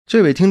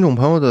这位听众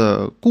朋友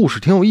的故事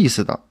挺有意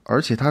思的，而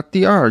且他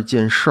第二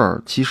件事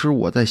儿，其实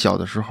我在小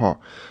的时候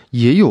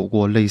也有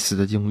过类似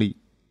的经历。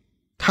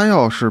他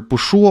要是不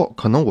说，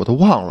可能我都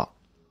忘了。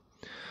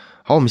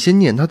好，我们先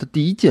念他的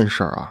第一件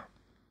事儿啊。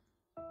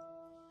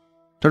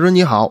他说：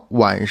你好，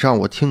晚上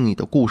我听你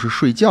的故事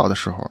睡觉的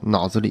时候，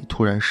脑子里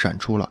突然闪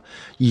出了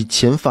以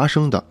前发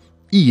生的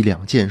一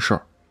两件事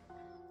儿。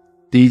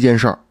第一件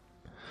事儿，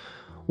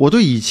我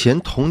对以前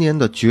童年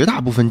的绝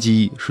大部分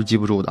记忆是记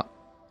不住的，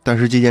但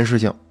是这件事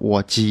情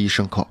我记忆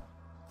深刻。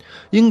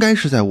应该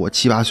是在我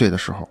7、8岁的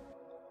时候，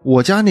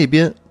我家那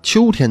边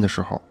秋天的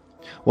时候，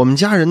我们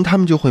家人他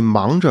们就会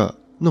忙着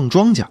弄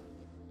庄稼，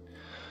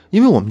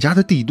因为我们家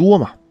的地多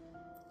嘛。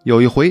有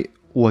一回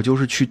我就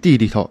是去地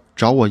里头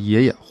找我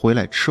爷爷回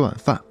来吃晚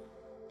饭，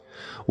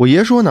我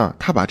爷说呢，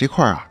他把这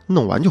块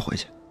弄完就回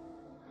去，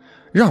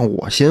让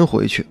我先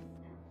回去。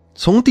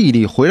从地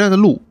里回来的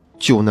路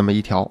就那么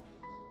一条，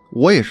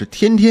我也是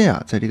天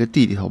天在这个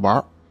地里头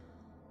玩，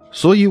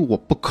所以我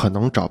不可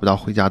能找不到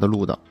回家的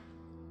路的。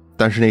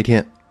但是那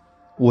天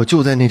我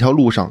就在那条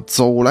路上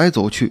走来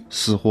走去，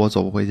死活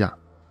走不回家。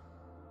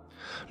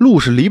路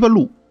是篱笆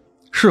路，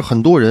是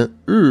很多人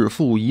日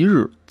复一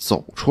日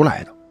走出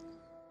来的，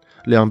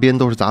两边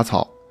都是杂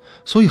草，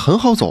所以很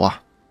好走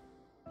啊。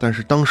但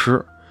是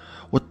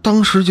我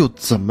当时就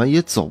怎么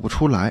也走不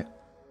出来，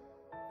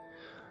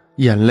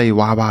眼泪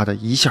哇哇的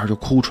一下就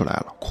哭出来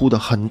了，哭得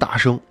很大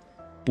声，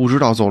不知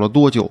道走了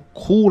多久，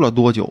哭了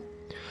多久。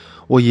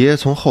我爷爷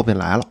从后边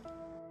来了，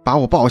把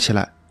我抱起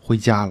来回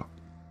家了。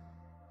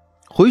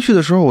回去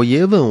的时候，我爷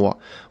爷问我，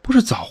不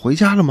是早回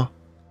家了吗？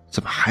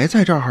怎么还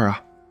在这儿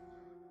啊？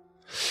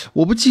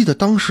我不记得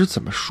当时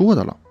怎么说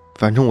的了，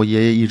反正我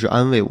爷爷一直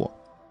安慰我。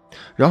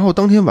然后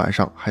当天晚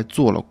上还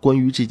做了关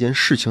于这件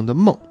事情的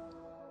梦，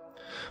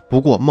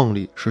不过梦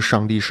里是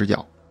上帝视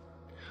角，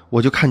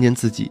我就看见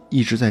自己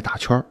一直在打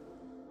圈。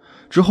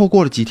之后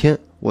过了几天，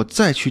我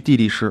再去地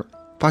里时，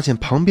发现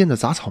旁边的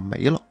杂草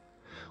没了，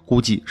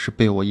估计是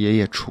被我爷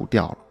爷除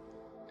掉了。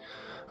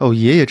哦，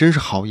爷爷真是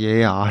好爷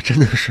爷啊，真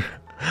的是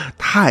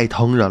太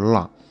疼人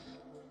了。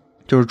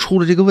就是出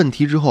了这个问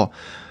题之后，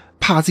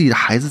怕自己的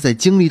孩子在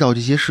经历到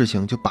这些事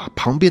情，就把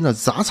旁边的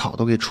杂草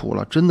都给除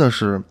了，真的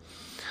是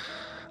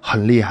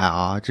很厉害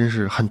啊，真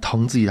是很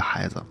疼自己的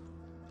孩子，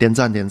点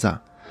赞点赞。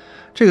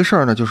这个事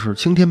儿呢，就是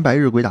青天白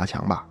日鬼打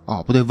墙吧？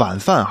哦，不对，晚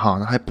饭哈，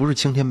那还不是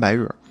青天白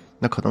日，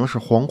那可能是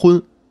黄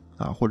昏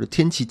啊，或者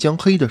天气将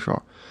黑的时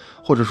候，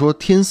或者说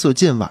天色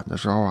渐晚的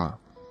时候啊。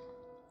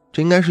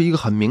这应该是一个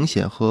很明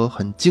显和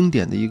很经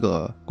典的一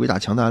个鬼打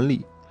墙的案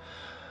例。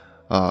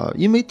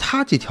因为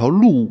他这条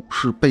路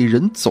是被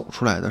人走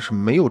出来的，是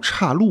没有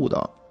岔路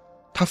的，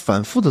他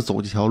反复的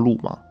走这条路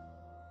嘛。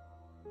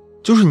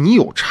就是你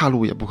有岔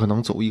路也不可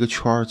能走一个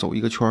圈走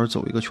一个圈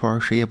走一个圈，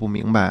谁也不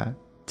明白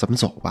怎么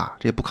走吧，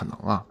这也不可能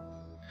啊。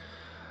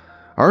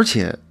而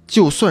且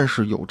就算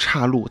是有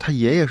岔路，他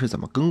爷爷是怎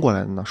么跟过来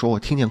的呢？说我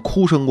听见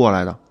哭声过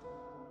来的，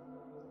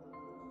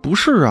不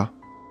是啊。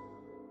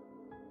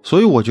所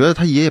以我觉得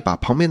他爷爷把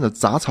旁边的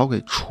杂草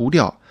给除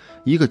掉，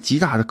一个极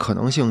大的可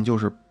能性就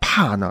是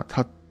怕呢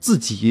他自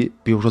己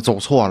比如说走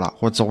错了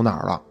或者走哪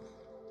儿了，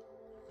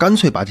干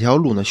脆把这条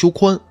路呢修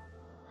宽，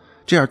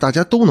这样大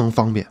家都能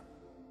方便。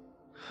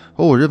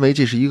我认为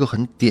这是一个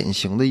很典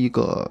型的一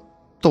个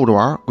逗着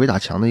玩鬼打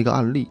墙的一个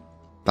案例。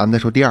咱们再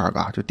说第二个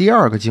啊，就第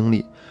二个经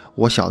历，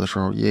我小的时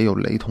候也有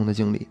雷同的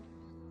经历。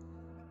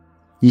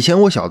以前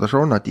我小的时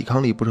候呢，抵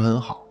抗力不是很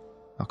好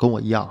啊，跟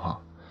我一样哈。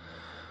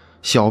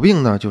小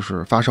病呢就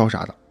是发烧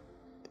啥的，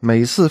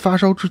每次发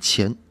烧之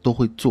前都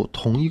会做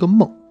同一个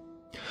梦。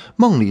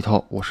梦里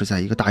头我是在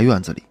一个大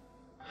院子里，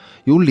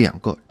有2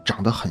个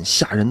长得很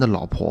吓人的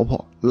老婆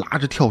婆拉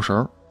着跳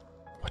绳，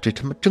这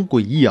他妈真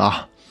诡异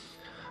啊。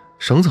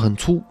绳子很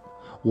粗，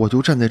我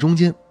就站在中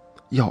间，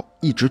要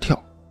一直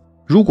跳，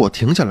如果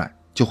停下来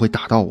就会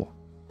打到我。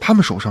他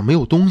们手上没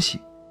有东西，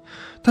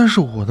但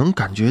是我能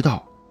感觉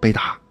到被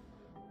打。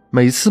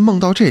每次梦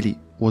到这里，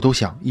我都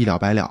想一了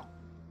百了。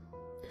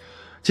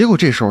结果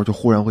这时候就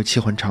忽然会切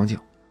换场景，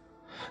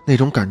那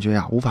种感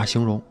觉无法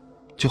形容，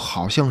就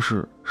好像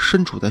是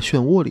身处在漩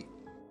涡里，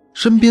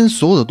身边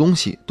所有的东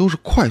西都是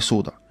快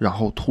速的，然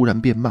后突然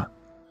变慢，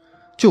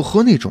就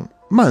和那种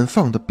慢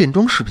放的变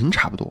装视频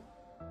差不多。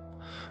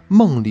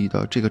梦里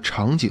的这个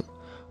场景，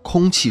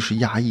空气是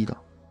压抑的，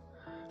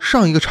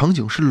上一个场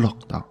景是冷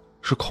的，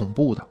是恐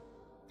怖的。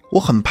我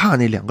很怕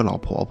那2个老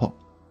婆婆，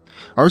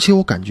而且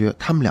我感觉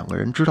他们2个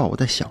人知道我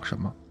在想什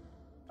么。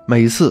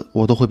每次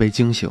我都会被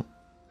惊醒，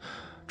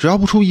只要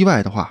不出意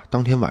外的话，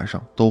当天晚上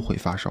都会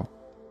发烧。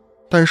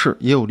但是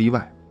也有例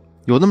外，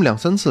有那么2、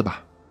3次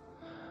吧。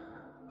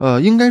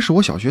应该是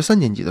我小学3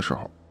年级的时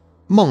候，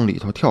梦里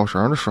头跳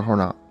绳的时候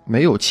呢，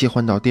没有切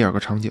换到第2个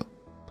场景，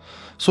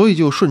所以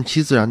就顺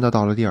其自然的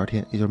到了第2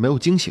天，也就是没有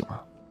惊醒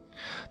啊。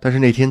但是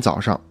那天早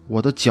上，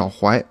我的脚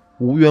踝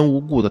无缘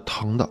无故的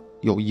疼的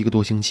有1个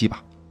多星期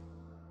吧。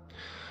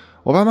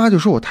我爸妈就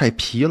说我太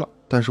皮了，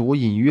但是我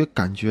隐约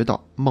感觉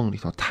到梦里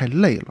头太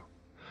累了，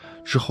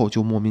之后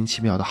就莫名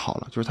其妙的好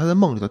了。就是他在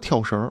梦里头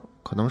跳绳，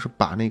可能是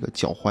把那个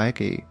脚踝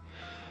给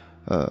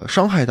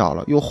伤害到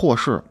了，又或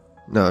是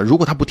如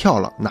果他不跳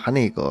了，拿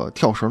那个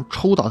跳绳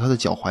抽到他的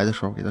脚踝的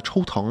时候给他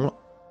抽疼了。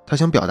他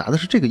想表达的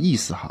是这个意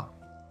思哈。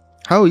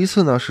还有一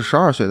次呢，是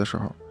12岁的时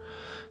候，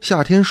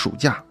夏天暑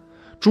假，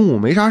中午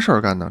没啥事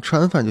儿干呢，吃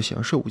完饭就喜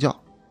欢睡午觉，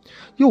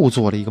又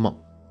做了一个梦，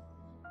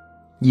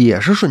也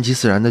是顺其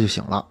自然的就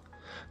醒了。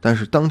但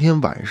是当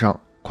天晚上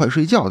快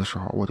睡觉的时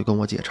候，我就跟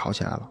我姐吵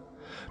起来了，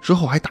之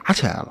后还打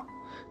起来了。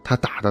她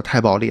打得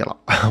太暴力了，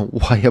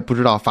我也不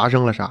知道发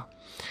生了啥。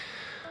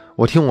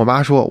我听我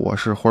妈说我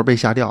是魂被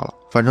吓掉了，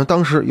反正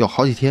当时有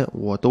好几天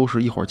我都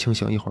是一会儿清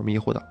醒一会儿迷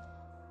糊的。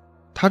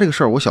她这个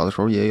事儿我小的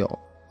时候也有，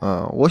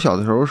我小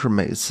的时候是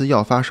每次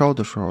要发烧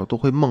的时候都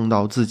会梦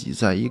到自己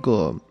在一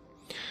个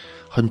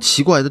很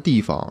奇怪的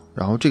地方，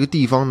然后这个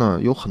地方呢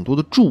有很多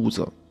的柱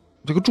子，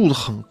这个柱子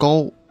很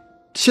高，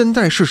现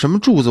在是什么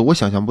柱子我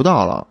想象不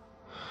到了，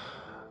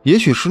也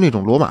许是那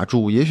种罗马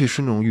柱，也许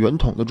是那种圆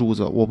筒的柱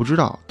子，我不知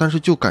道，但是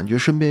就感觉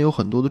身边有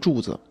很多的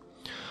柱子。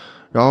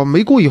然后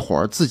没过一会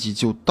儿自己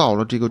就到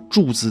了这个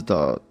柱子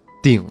的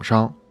顶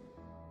上，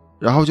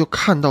然后就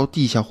看到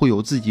地下会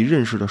有自己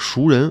认识的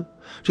熟人，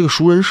这个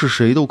熟人是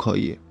谁都可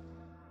以，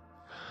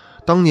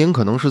当年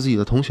可能是自己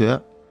的同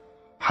学，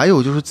还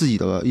有就是自己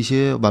的一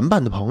些玩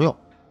伴的朋友，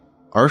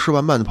儿时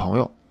玩伴的朋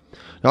友，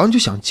然后你就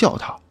想叫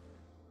他，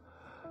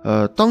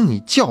当你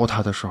叫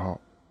他的时候，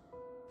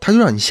他就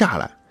让你下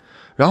来，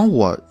然后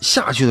我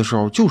下去的时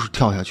候就是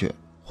跳下去，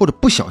或者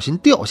不小心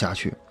掉下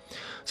去。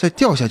在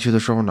掉下去的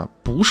时候呢，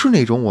不是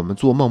那种我们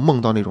做梦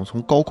梦到那种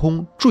从高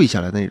空坠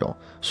下来的那种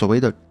所谓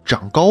的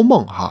长高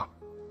梦哈，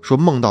说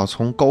梦到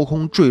从高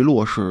空坠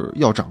落是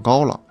要长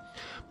高了，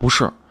不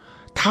是，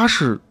它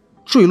是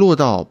坠落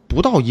到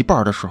不到一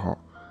半的时候，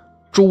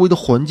周围的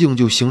环境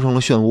就形成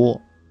了漩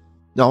涡，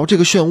然后这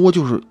个漩涡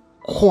就是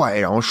快，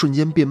然后瞬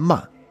间变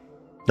慢，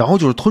然后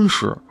就是吞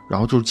噬，然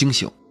后就是惊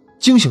醒，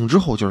惊醒之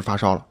后就是发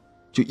烧了，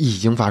就已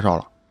经发烧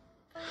了。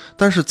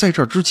但是在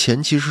这之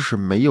前其实是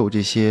没有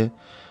这些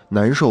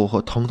难受和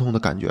疼痛的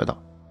感觉的。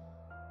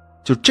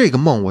就这个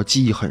梦我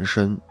记忆很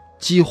深，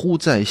几乎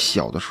在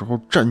小的时候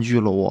占据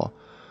了我，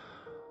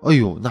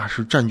那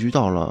是占据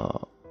到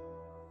了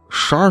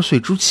12岁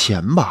之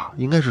前吧，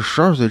应该是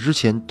12岁之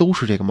前都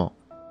是这个梦，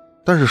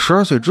但是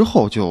12岁之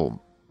后就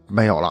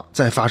没有了，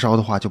再发烧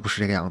的话就不是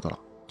这个样子了，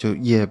就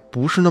也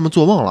不是那么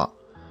做梦了，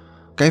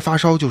该发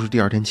烧就是第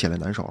二天起来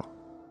难受了。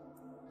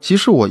其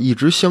实我一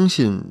直相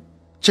信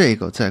这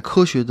个在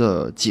科学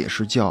的解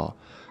释叫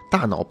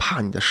大脑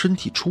怕你的身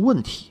体出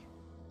问题，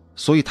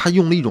所以他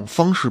用了一种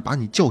方式把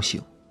你叫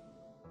醒。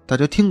大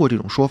家听过这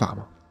种说法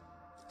吗？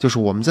就是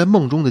我们在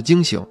梦中的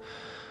惊醒，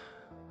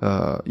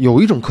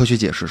有一种科学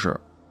解释是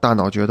大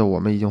脑觉得我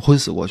们已经昏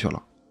死过去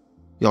了，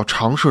要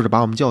尝试着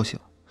把我们叫醒，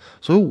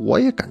所以我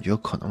也感觉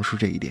可能是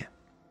这一点，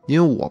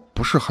因为我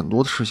不是很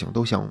多的事情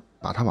都想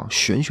把它往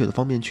玄学的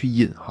方面去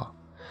引哈。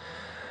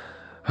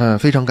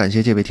非常感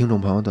谢这位听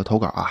众朋友的投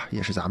稿啊，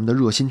也是咱们的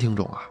热心听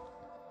众啊。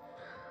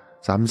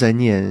咱们再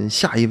念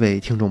下一位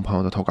听众朋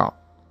友的投稿。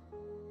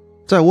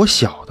在我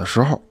小的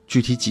时候，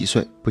具体几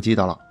岁不记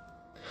得了，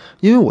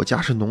因为我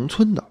家是农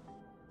村的，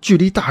距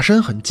离大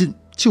山很近，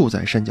就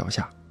在山脚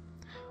下。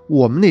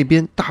我们那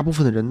边大部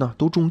分的人呢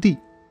都种地，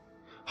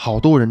好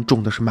多人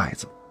种的是麦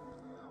子，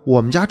我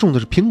们家种的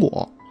是苹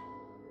果。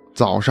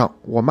早上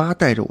我妈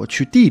带着我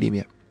去地里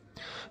面，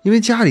因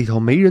为家里头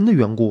没人的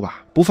缘故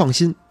吧，不放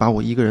心把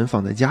我一个人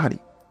放在家里。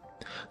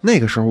那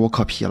个时候我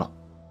可皮了，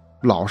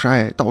老是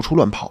爱到处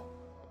乱跑，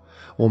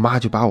我妈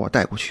就把我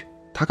带过去，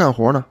她干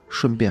活呢，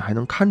顺便还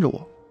能看着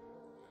我。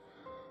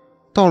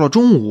到了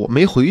中午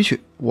没回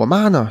去，我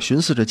妈呢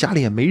寻思着家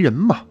里也没人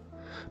嘛，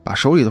把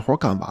手里的活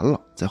干完了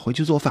再回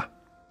去做饭。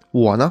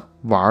我呢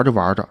玩着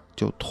玩着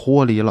就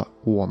脱离了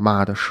我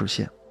妈的视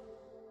线。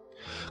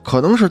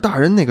可能是大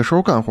人那个时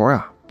候干活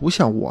呀，不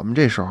像我们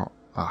这时候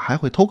啊还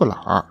会偷个懒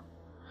儿。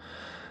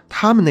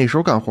他们那时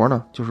候干活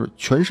呢，就是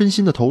全身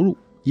心的投入，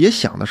也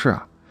想的是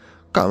啊，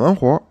干完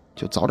活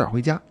就早点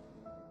回家。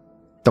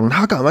等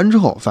他干完之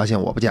后，发现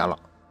我不见了，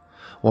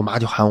我妈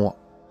就喊我。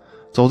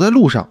走在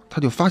路上，他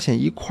就发现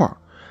一块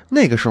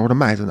那个时候的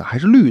麦子呢还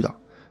是绿的，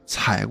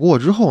踩过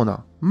之后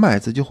呢，麦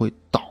子就会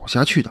倒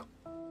下去的。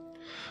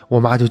我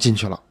妈就进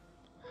去了，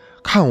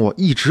看我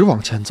一直往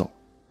前走，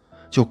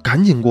就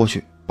赶紧过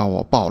去把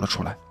我抱了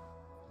出来。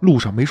路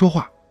上没说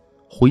话，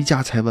回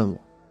家才问我，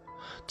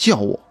叫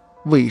我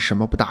为什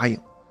么不答应。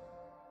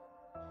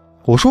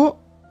我说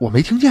我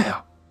没听见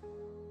呀。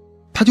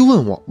他就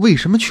问我为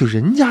什么去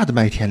人家的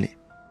麦田里。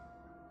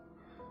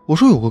我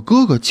说有个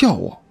哥哥叫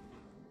我。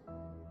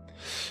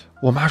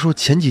我妈说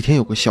前几天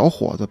有个小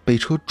伙子被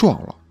车撞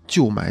了，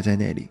就埋在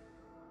那里，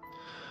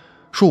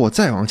说我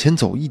再往前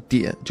走一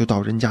点就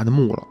到人家的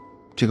墓了。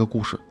这个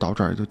故事到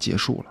这儿就结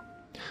束了。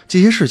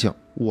这些事情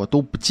我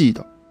都不记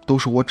得，都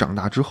是我长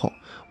大之后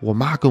我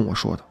妈跟我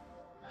说的。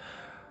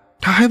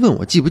她还问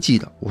我记不记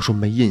得，我说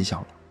没印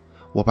象了，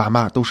我爸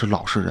妈都是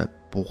老实人，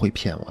不会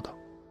骗我的。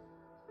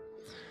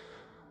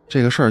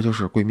这个事儿就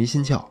是鬼迷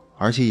心窍，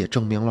而且也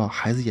证明了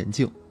孩子眼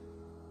镜。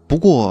不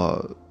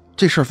过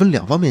这事儿分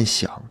两方面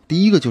想，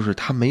第一个就是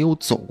他没有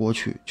走过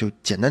去，就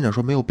简单点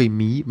说没有被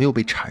迷，没有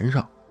被缠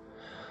上。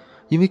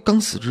因为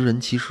刚死之人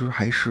其实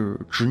还是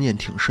执念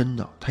挺深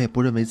的，他也不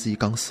认为自己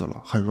刚死了，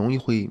很容易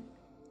会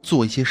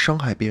做一些伤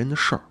害别人的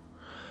事儿。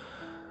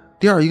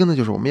第二一个呢，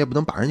就是我们也不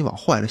能把人家往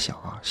坏了想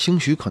啊，兴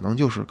许可能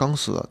就是刚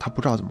死，他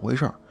不知道怎么回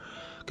事，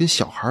跟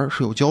小孩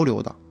是有交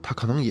流的，他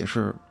可能也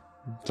是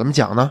怎么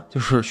讲呢，就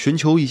是寻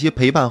求一些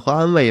陪伴和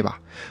安慰吧，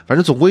反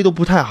正总归都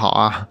不太好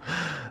啊。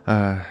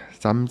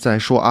咱们再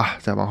说啊，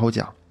再往后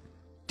讲。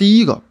第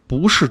一个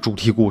不是主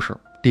题故事，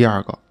第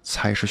二个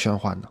才是玄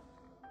幻的。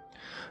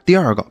第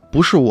二个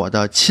不是我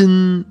的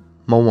亲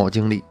某某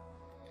经历，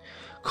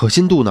可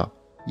信度呢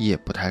也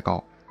不太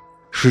高，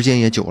时间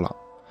也久了，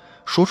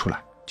说出来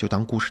就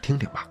当故事听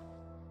听吧。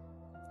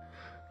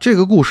这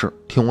个故事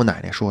听我奶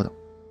奶说的。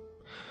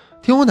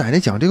听我奶奶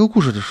讲这个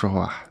故事的时候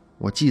啊，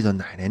我记得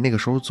奶奶那个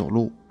时候走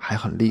路还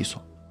很利索。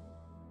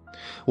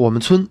我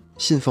们村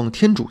信奉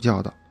天主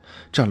教的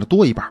占了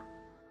多一半。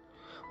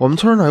我们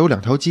村呢有2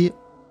条街，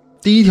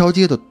第一条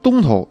街的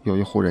东头有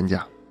一户人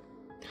家，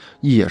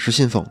也是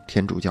信奉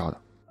天主教的。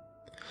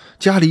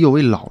家里有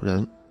位老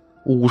人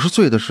，50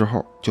岁的时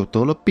候就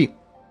得了病，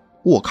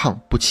卧炕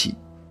不起，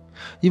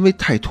因为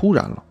太突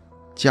然了，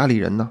家里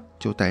人呢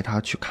就带他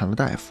去看了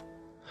大夫，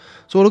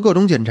做了各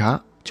种检查，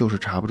就是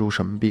查不出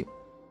什么病。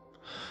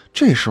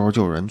这时候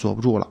就有人坐不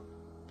住了，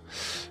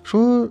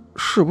说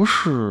是不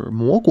是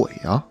魔鬼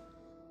啊，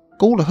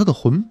勾了他的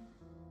魂。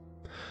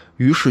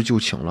于是就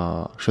请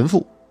了神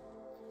父，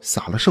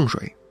洒了圣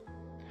水。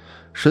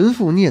神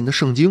父念的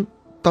圣经，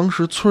当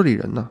时村里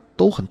人呢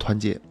都很团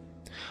结，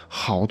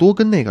好多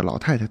跟那个老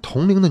太太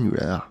同龄的女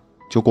人啊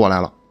就过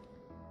来了。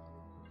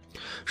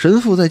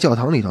神父在教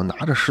堂里头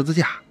拿着十字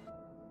架、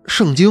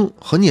圣经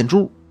和念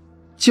珠，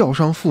叫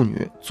上妇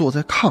女坐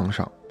在炕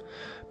上，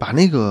把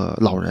那个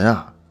老人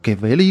啊给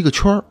围了一个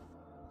圈，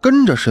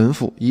跟着神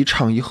父一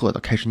唱一和的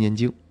开始念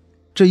经。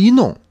这一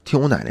弄，听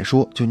我奶奶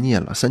说就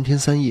念了3天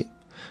3夜，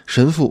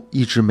神父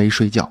一直没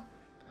睡觉，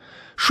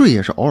睡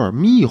也是偶尔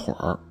眯一会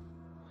儿。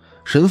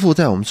神父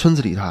在我们村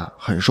子里他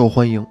很受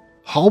欢迎，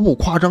毫不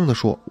夸张地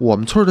说，我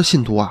们村的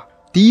信徒啊，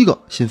第一个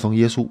信奉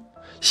耶稣，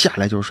下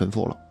来就是神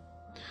父了。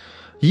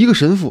一个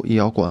神父也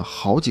要管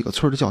好几个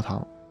村的教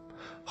堂。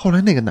后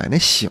来那个奶奶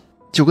醒，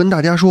就跟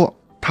大家说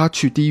她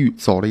去地狱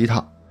走了一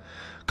趟，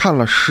看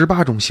了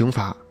18种刑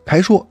罚，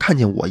还说看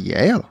见我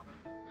爷爷了，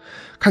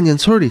看见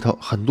村里头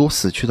很多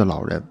死去的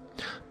老人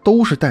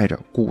都是带着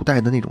古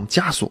代的那种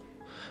枷锁，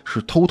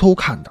是偷偷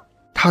看的。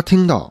她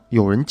听到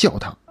有人叫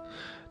她，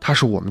她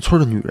是我们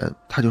村的女人，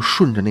她就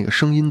顺着那个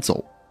声音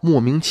走，莫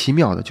名其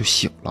妙的就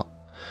醒了。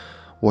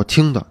我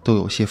听的都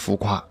有些浮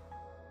夸。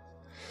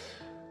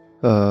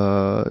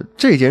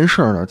这件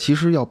事呢，其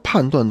实要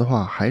判断的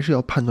话，还是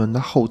要判断他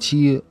后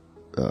期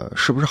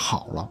是不是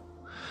好了。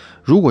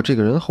如果这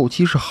个人后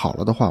期是好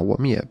了的话，我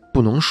们也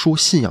不能说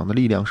信仰的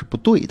力量是不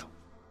对的，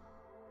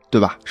对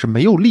吧？是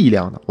没有力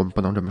量的，我们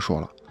不能这么说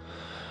了。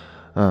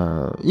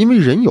因为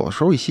人有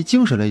时候一些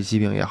精神类疾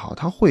病也好，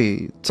它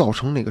会造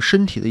成那个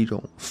身体的一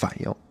种反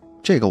应，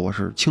这个我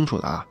是清楚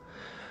的啊。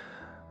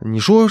你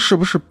说是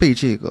不是被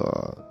这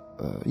个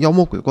妖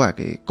魔鬼怪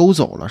给勾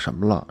走了什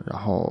么了，然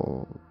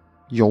后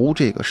由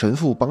这个神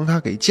父帮他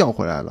给叫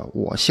回来了，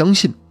我相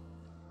信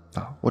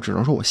啊，我只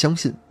能说我相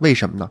信。为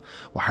什么呢？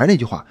我还是那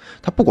句话，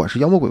他不管是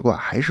妖魔鬼怪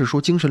还是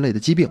说精神类的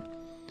疾病，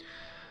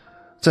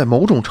在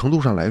某种程度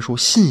上来说，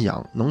信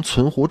仰能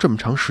存活这么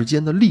长时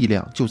间的力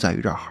量就在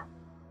于这儿。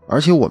而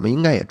且我们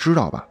应该也知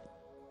道吧，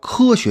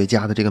科学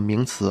家的这个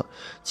名词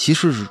其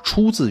实是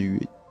出自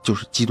于就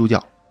是基督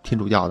教、天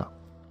主教的。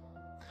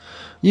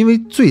因为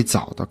最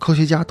早的科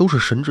学家都是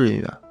神职人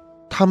员，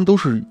他们都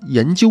是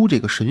研究这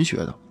个神学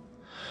的，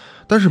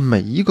但是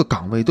每一个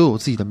岗位都有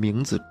自己的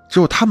名字，只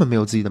有他们没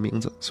有自己的名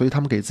字，所以他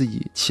们给自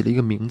己起了一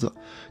个名字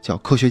叫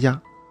科学家。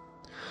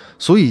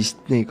所以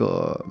那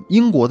个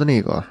英国的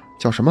那个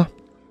叫什么，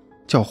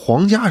叫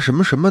皇家什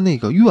么什么那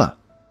个院，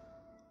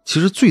其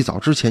实最早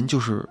之前就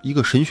是一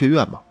个神学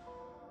院嘛。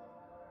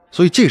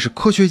所以这是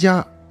科学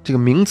家这个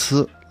名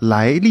词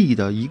来历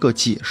的一个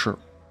解释。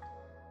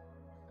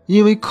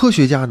因为科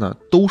学家呢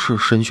都是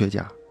神学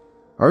家，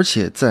而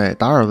且在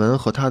达尔文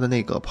和他的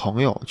那个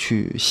朋友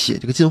去写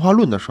这个进化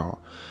论的时候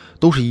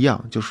都是一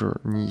样，就是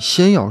你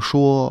先要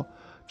说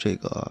这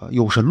个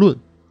有神论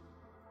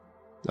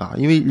啊，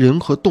因为人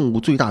和动物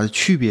最大的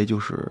区别就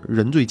是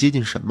人最接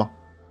近神嘛。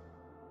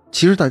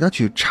其实大家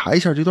去查一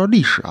下这段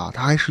历史啊，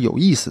它还是有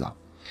意思的。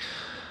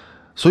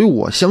所以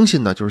我相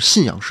信呢，就是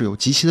信仰是有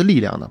极其的力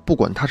量的，不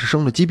管他是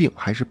生了疾病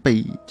还是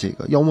被这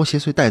个妖魔邪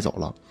祟带走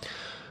了，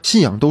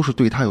信仰都是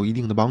对他有一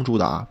定的帮助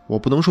的啊。我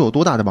不能说有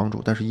多大的帮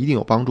助，但是一定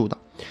有帮助的。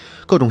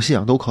各种信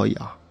仰都可以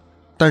啊，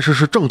但是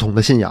是正统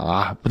的信仰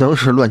啊，不能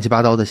是乱七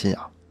八糟的信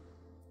仰。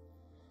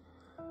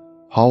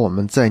好，我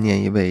们再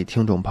念一位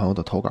听众朋友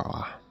的投稿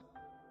啊。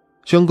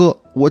轩哥，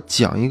我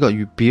讲一个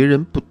与别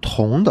人不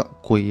同的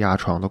鬼压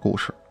床的故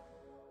事。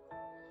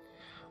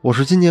我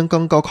是今年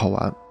刚高考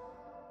完，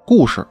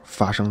故事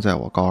发生在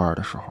我高2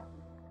的时候。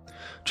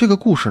这个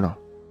故事呢，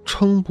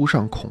称不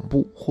上恐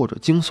怖或者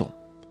惊悚，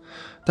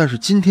但是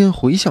今天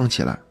回想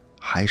起来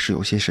还是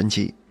有些神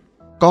奇。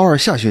高2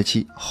下学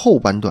期后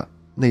半段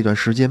那段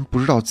时间，不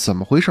知道怎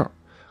么回事，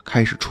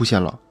开始出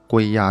现了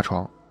鬼压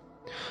床。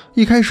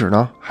一开始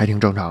呢还挺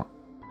正常，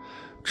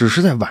只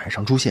是在晚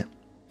上出现，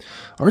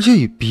而且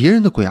与别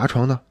人的鬼压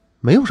床呢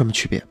没有什么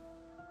区别。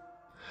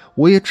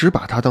我也只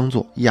把它当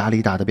作压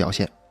力大的表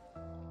现。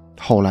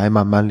后来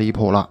慢慢离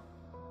谱了，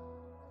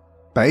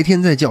白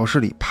天在教室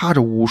里趴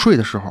着午睡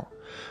的时候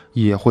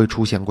也会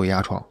出现鬼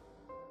压床，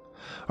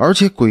而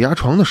且鬼压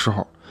床的时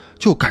候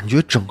就感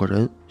觉整个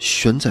人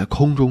悬在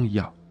空中一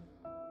样，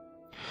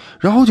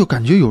然后就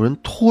感觉有人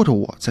拖着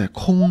我在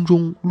空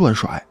中乱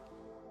甩。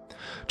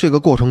这个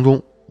过程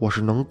中我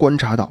是能观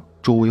察到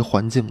周围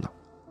环境的，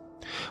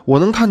我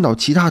能看到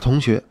其他同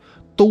学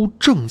都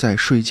正在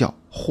睡觉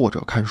或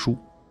者看书，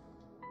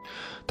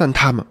但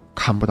他们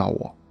看不到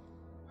我，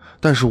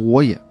但是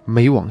我也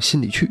没往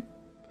心里去，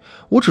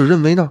我只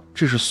认为呢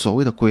这是所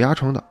谓的鬼压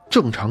床的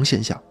正常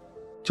现象，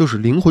就是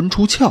灵魂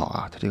出窍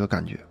啊，他这个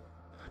感觉。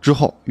之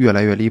后越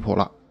来越离谱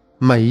了，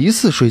每一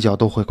次睡觉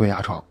都会鬼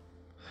压床，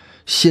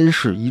先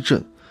是一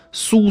阵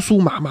酥酥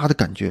麻麻的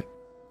感觉，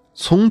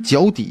从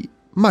脚底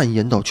蔓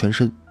延到全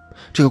身，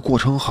这个过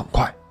程很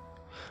快，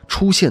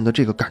出现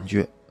这个感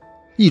觉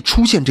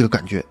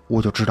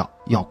我就知道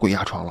要鬼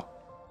压床了。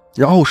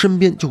然后身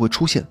边就会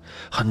出现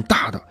很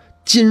大的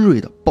尖锐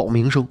的爆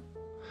鸣声，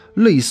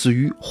类似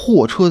于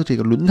货车的这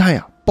个轮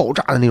胎爆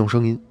炸的那种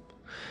声音，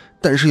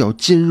但是要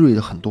尖锐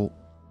的很多。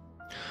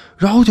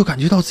然后就感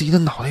觉到自己的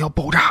脑袋要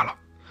爆炸了，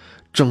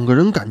整个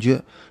人感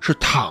觉是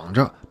躺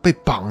着被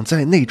绑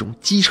在那种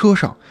机车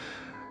上，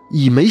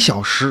以每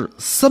小时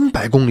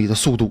300公里的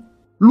速度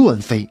乱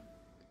飞，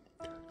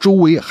周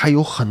围还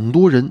有很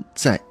多人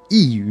在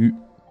呓语。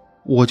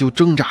我就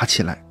挣扎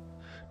起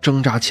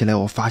来，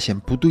我发现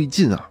不对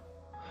劲啊，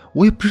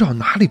我也不知道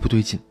哪里不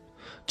对劲，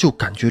就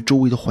感觉周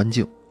围的环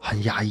境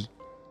很压抑，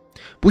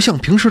不像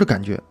平时的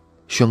感觉。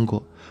轩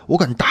哥，我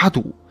敢打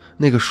赌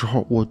那个时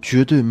候我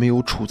绝对没有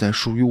处在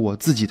属于我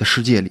自己的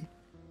世界里，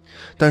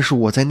但是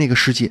我在那个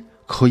世界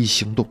可以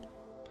行动，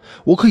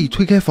我可以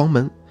推开房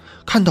门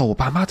看到我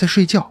爸妈在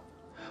睡觉，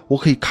我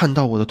可以看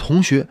到我的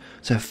同学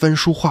在翻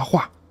书画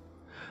画，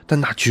但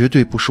那绝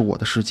对不是我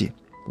的世界，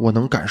我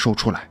能感受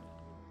出来。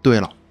对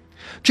了，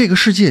这个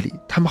世界里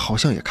他们好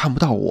像也看不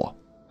到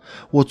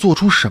我做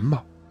出什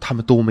么他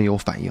们都没有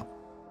反应，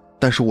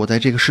但是我在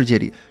这个世界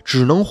里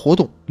只能活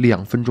动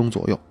2分钟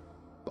左右。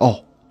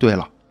哦，对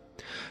了，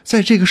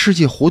在这个世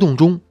界活动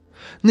中，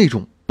那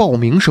种爆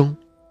鸣声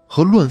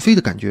和乱飞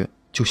的感觉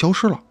就消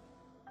失了，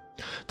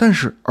但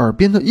是耳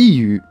边的呓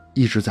语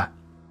一直在。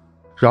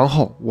然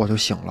后我就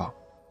醒了，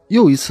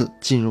又一次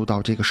进入到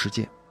这个世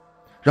界，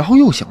然后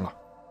又醒了，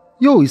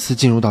又一次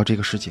进入到这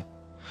个世界，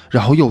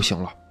然后又醒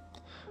了，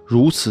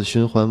如此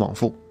循环往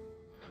复，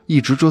一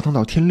直折腾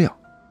到天亮，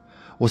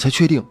我才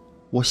确定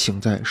我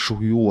醒在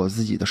属于我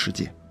自己的世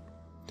界。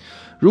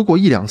如果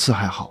1-2次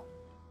还好，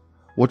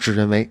我只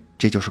认为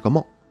这就是个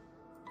梦。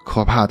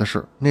可怕的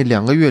是那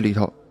2个月里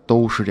头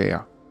都是这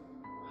样。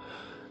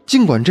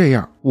尽管这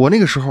样，我那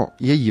个时候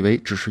也以为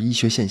只是医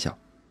学现象，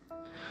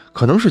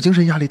可能是精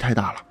神压力太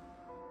大了，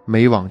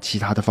没往其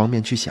他的方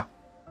面去想。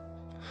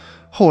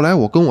后来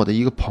我跟我的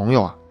一个朋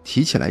友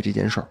提起来这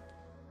件事儿，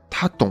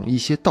他懂一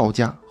些道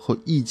家和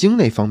易经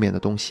那方面的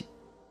东西，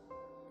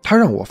他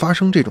让我发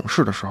生这种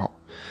事的时候，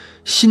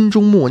心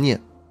中默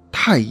念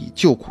太乙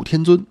救苦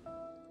天尊。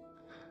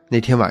那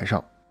天晚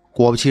上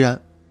果不其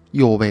然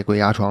又被鬼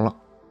压床了，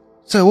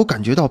在我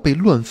感觉到被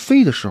乱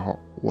飞的时候，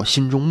我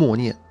心中默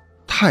念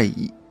太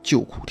乙救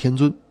苦天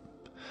尊。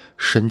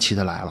神奇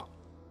的来了，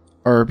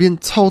耳边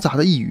嘈杂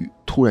的呓语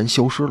突然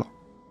消失了，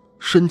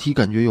身体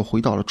感觉又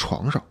回到了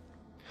床上，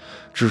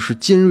只是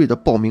尖锐的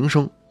爆鸣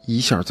声一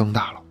下增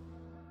大了，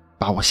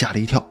把我吓了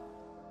一跳，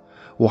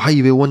我还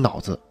以为我脑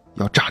子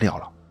要炸掉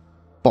了。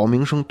爆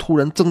鸣声突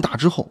然增大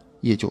之后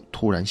也就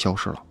突然消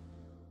失了。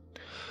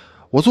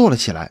我坐了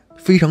起来，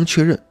非常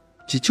确认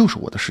这就是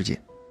我的世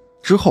界。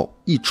之后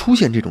一出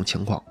现这种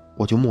情况，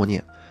我就默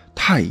念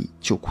太乙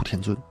救苦天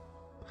尊。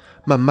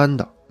慢慢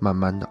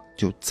的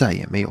就再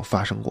也没有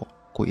发生过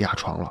鬼压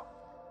床了。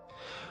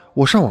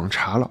我上网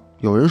查了，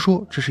有人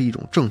说这是一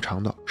种正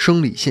常的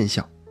生理现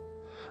象，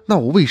那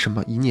我为什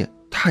么一念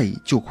太乙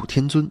救苦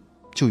天尊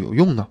就有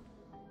用呢？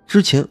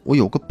之前我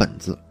有个本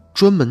子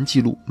专门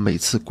记录每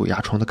次鬼压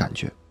床的感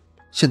觉，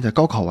现在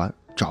高考完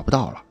找不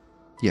到了，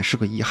也是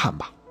个遗憾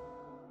吧。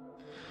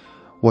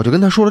我就跟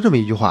他说了这么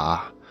一句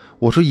话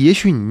我说也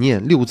许你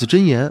念6字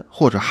真言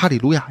或者哈利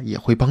路亚也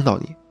会帮到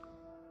你。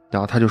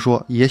然后他就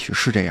说也许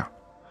是这样，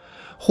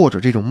或者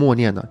这种默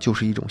念呢就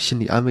是一种心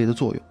理安慰的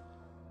作用。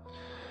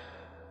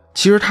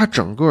其实他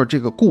整个这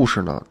个故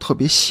事呢特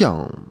别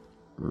像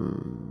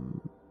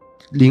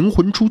灵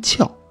魂出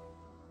窍。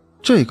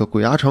这个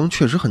鬼压床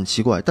确实很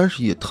奇怪，但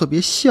是也特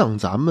别像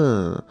咱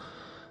们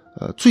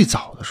最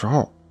早的时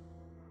候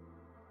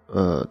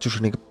就是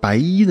那个白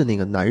衣的那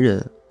个男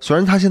人，虽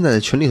然他现在在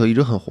群里头一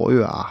直很活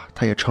跃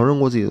他也承认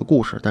过自己的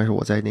故事，但是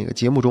我在那个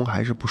节目中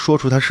还是不说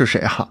出他是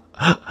谁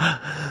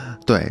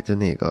对，就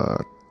那个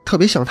特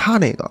别像他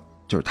那个，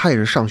就是他也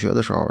是上学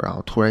的时候，然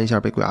后突然一下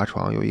被鬼压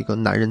床，有一个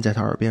男人在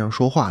他耳边上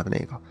说话的那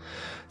个，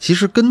其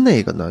实跟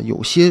那个呢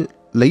有些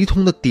雷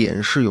同的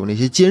点是有那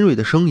些尖锐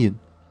的声音，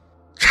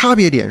差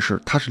别点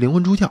是它是灵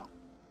魂出窍。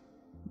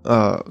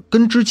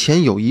跟之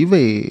前有一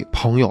位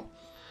朋友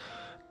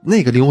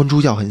那个灵魂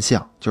出窍很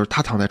像，就是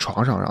他躺在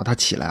床上，然后他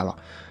起来了，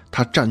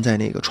他站在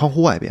那个窗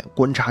户外边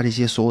观察这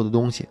些所有的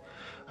东西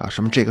啊，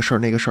什么这个事儿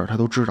那个事儿他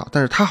都知道，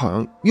但是他好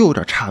像又有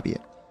点差别，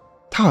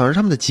他好像是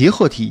他们的结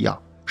合体一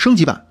样，升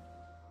级版，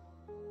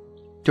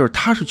就是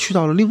他是去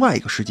到了另外一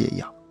个世界一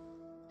样，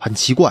很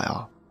奇怪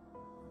啊。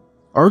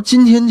而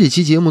今天这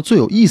期节目最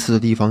有意思的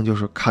地方就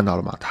是看到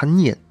了吗？他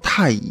念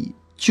太乙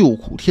救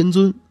苦天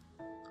尊，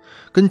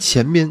跟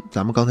前面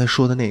咱们刚才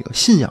说的那个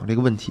信仰这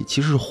个问题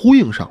其实是呼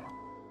应上了，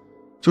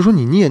就说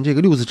你念这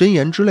个六字真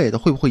言之类的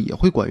会不会也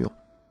会管用。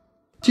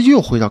这就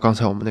又回到刚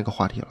才我们那个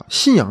话题了，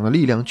信仰的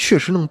力量确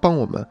实能帮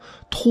我们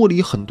脱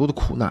离很多的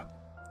苦难，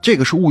这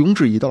个是毋庸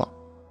置疑的了。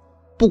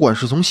不管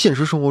是从现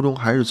实生活中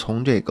还是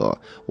从这个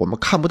我们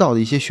看不到的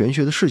一些玄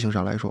学的事情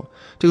上来说，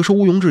这个是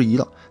毋庸置疑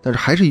的。但是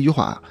还是一句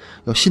话啊，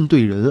要信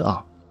对人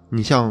啊。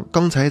你像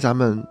刚才咱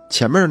们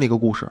前面的那个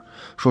故事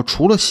说，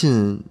除了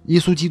信耶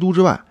稣基督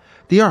之外，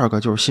第二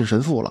个就是信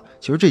神父了，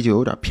其实这就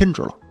有点偏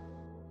执了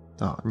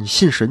啊！你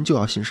信神就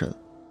要信神，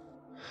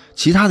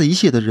其他的一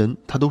切的人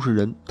他都是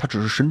人，他只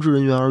是神职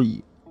人员而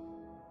已，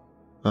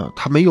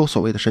他没有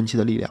所谓的神奇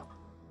的力量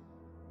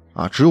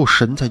啊，只有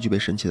神才具备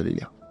神奇的力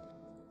量。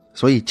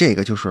所以这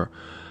个就是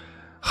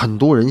很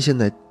多人现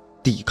在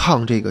抵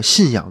抗这个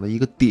信仰的一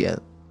个点，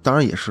当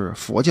然也是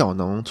佛教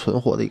能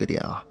存活的一个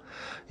点啊。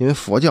因为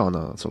佛教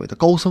呢，所谓的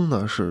高僧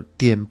呢是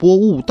点拨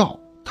悟道，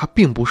他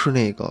并不是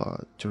那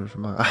个就是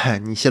什么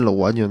你信了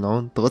我就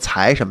能得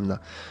财什么的，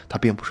他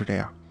并不是这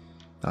样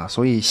啊。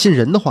所以信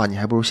人的话，你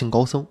还不如信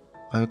高僧，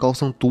因为高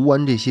僧读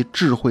完这些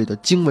智慧的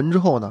经文之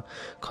后呢，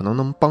可能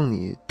能帮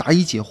你答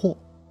疑解惑。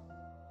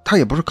他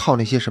也不是靠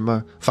那些什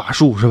么法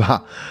术是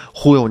吧，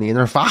忽悠你，那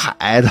是法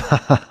海的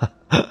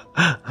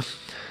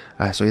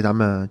所以咱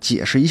们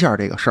解释一下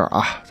这个事儿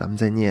啊。咱们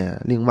再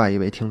念另外一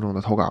位听众的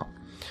投稿。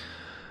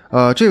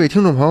这位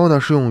听众朋友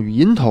呢是用语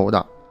音投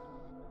的，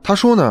他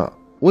说呢，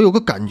我有个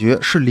感觉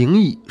是灵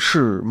异，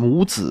是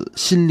母子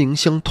心灵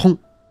相通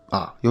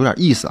啊，有点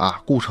意思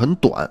啊。故事很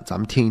短，咱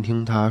们听一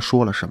听他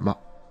说了什么。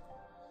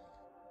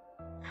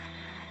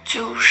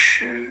就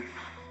是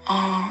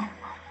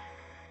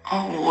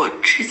我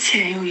之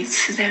前有一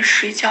次在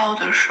睡觉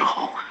的时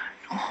候，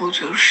然后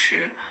就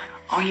是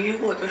因为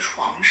我的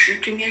床是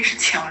对面是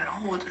墙，然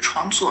后我的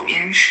床左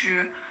面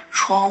是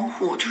窗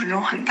户，就是那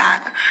种很大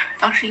的，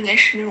当时应该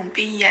是那种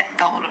被掩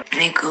到了，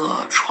那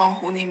个窗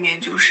户那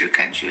面就是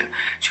感觉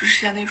就是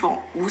像那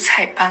种五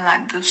彩斑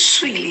斓的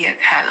碎裂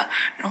开了，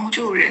然后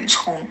就有人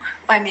从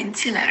外面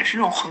进来了，是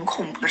那种很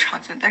恐怖的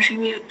场景。但是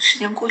因为时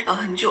间过去了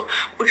很久，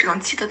我只能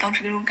记得当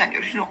时那种感觉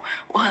是那种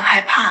我很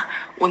害怕，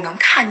我能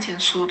看见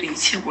所有的一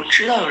切，我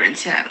知道有人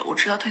进来了，我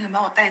知道他想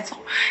把我带走，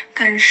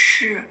但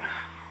是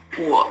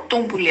我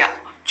动不了，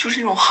就是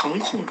那种很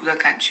恐怖的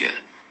感觉。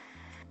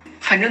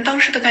反正当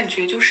时的感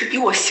觉就是比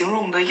我形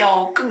容的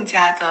要更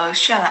加的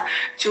绚烂。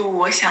就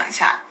我想一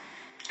下，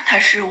它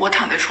是我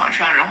躺在床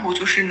上，然后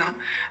就是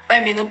外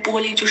面的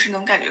玻璃就是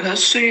能感觉它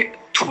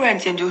突然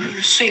间就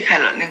是碎开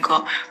了，那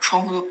个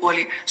窗户的玻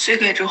璃碎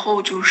开之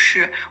后，就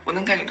是我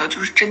能感觉到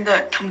就是真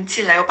的他们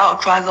进来要把我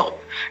抓走。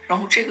然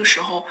后这个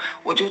时候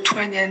我就突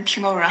然间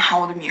听到有人喊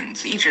我的名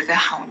字，一直在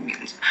喊我的名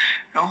字，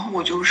然后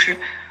我就是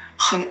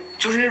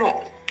那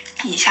种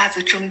一下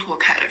子挣脱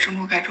开之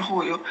后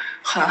我就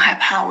很害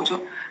怕，我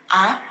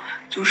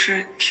就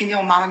是听见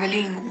我妈妈在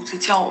另一个屋子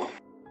叫我，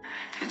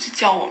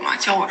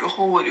叫我之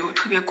后我就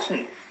特别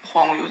恐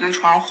慌，我就在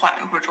床上缓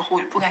了一会儿之后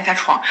我就不敢下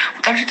床。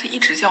当时她一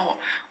直叫我，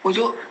我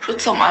就说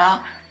怎么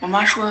了？我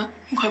妈说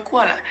你快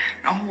过来，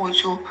然后我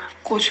就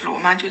过去了，我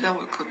妈就在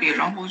我隔壁，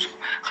然后我就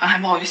很害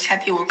怕，我就下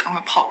地，我赶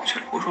快跑过去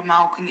了。我说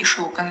妈，我跟你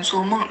说我刚才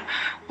做梦了。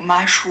我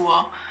妈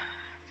说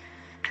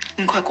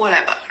你快过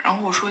来吧。然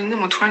后我说你怎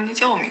么突然间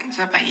叫我名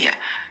字半夜？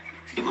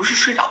你不是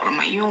睡着了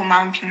吗？因为我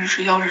妈妈平时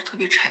睡觉是特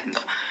别沉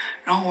的。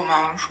然后我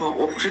妈妈说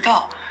我不知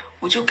道，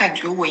我就感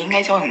觉我应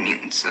该叫你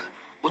名字。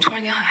我突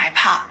然间很害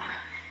怕，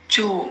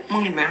就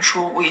梦里面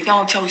说我一定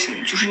要叫醒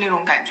你，就是那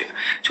种感觉。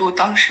就我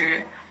当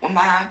时我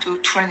妈就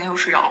突然间又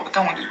睡着了，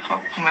但我就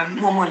旁边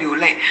默默流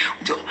泪，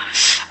我就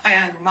哎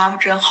呀你妈妈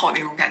真好那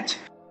种感觉。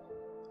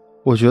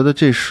我觉得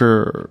这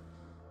是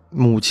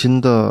母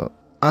亲的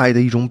爱的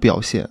一种表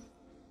现。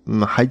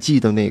还记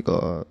得那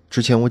个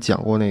之前我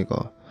讲过那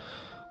个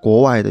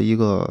国外的一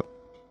个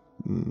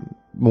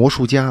魔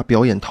术家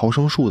表演逃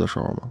生术的时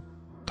候吗？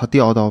他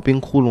掉到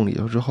冰窟窿里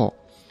头之后，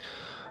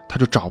他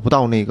就找不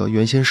到那个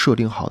原先设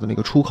定好的那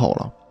个出口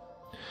了。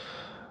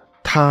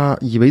他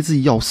以为自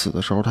己要死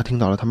的时候，他听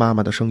到了他妈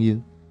妈的声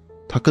音，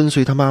他跟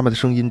随他妈妈的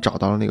声音找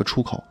到了那个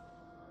出口。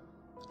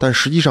但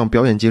实际上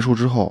表演结束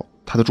之后，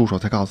他的助手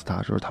才告诉他，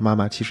就是他妈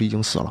妈其实已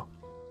经死了。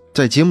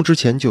在节目之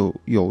前就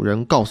有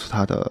人告诉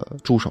他的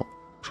助手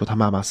说他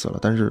妈妈死了，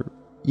但是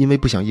因为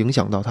不想影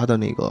响到他的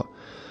那个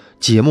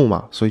节目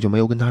嘛，所以就没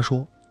有跟他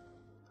说。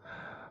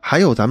还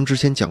有咱们之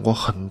前讲过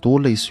很多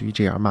类似于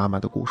这样妈妈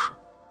的故事。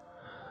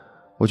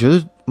我觉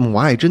得母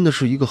爱真的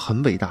是一个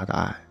很伟大的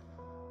爱。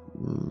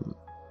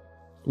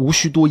无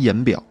需多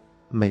言表，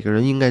每个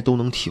人应该都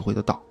能体会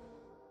得到。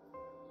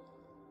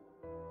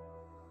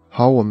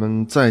好，我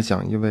们再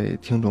讲一位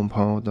听众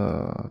朋友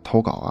的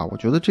投稿啊，我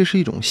觉得这是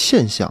一种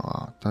现象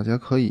啊，大家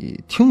可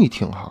以听一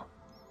听哈。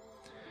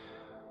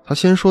他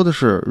先说的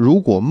是，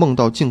如果梦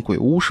到进鬼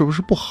屋是不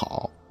是不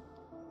好？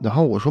然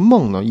后我说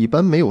梦呢，一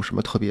般没有什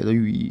么特别的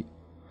寓意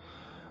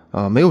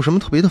没有什么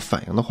特别的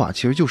反应的话，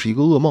其实就是一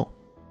个噩梦。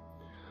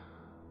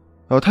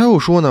他又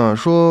说呢，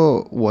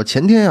说我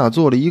前天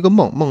做了一个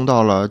梦，梦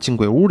到了进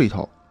鬼屋里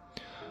头。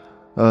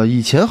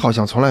以前好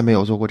像从来没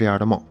有做过这样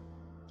的梦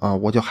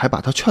我就还把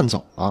他劝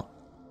走了，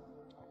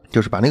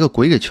就是把那个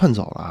鬼给劝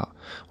走了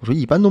我说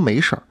一般都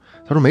没事儿，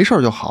他说没事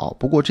儿就好，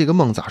不过这个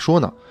梦咋说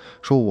呢？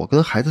说我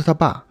跟孩子他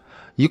爸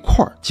一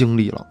块儿经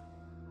历了。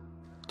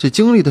这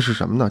经历的是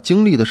什么呢？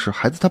经历的是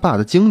孩子他爸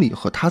的经历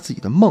和他自己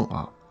的梦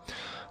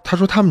他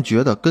说他们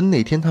觉得跟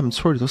那天他们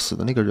村里头死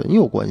的那个人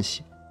有关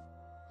系。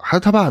孩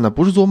子他爸呢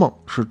不是做梦，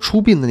是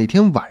出殡的那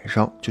天晚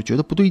上就觉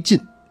得不对劲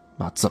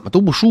怎么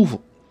都不舒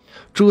服，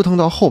折腾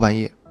到后半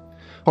夜。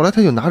后来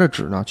他就拿着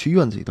纸呢去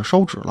院子里头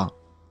烧纸了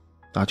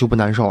就不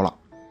难受了。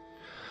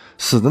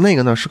死的那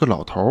个呢是个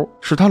老头，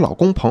是她老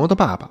公朋友的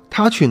爸爸，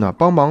他去呢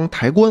帮忙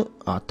抬棺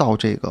到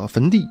这个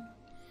坟地。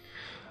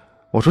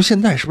我说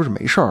现在是不是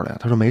没事了呀？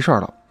他说没事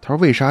了。他说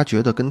为啥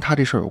觉得跟他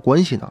这事儿有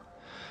关系呢？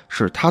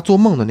是他做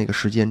梦的那个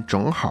时间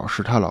正好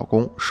是她老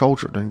公烧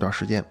纸的那段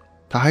时间。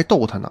他还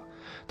逗他呢，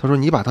他说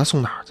你把他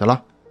送哪儿去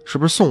了？是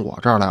不是送我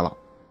这儿来了？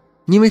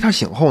因为他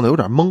醒后呢有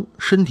点懵，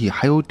身体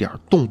还有点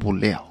动不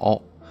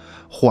了。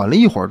缓了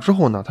一会儿之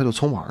后呢，他就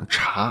从网上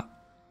查，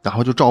然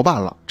后就照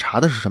办了。查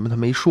的是什么他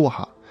没说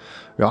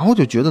然后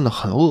就觉得呢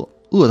很饿，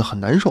饿得很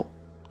难受，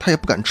他也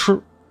不敢吃，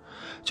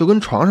就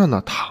跟床上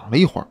呢躺了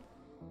一会儿。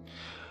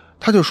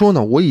他就说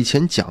呢，我以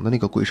前讲的那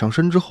个鬼上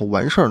身之后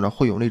完事儿呢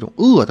会有那种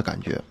饿的感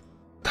觉，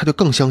他就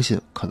更相信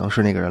可能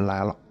是那个人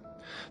来了。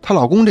她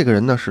老公这个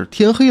人呢是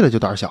天黑了就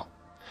胆小。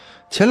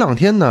前2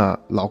天呢，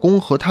老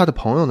公和他的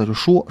朋友呢就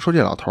说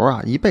这老头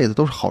一辈子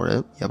都是好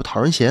人，也不讨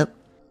人嫌。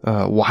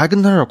我还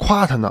跟他这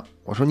夸他呢，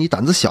我说你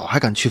胆子小还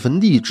敢去坟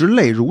地之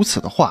类如此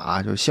的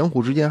话就相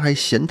互之间还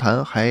闲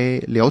谈还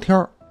聊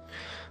天。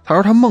他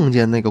说他梦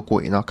见那个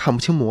鬼呢看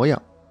不清模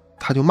样，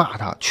他就骂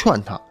他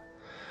劝他。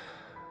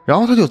然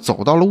后他就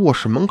走到了卧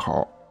室门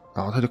口，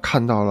然后他就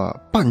看到了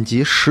半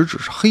截食指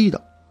是黑的，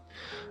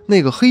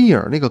那个黑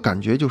影那个感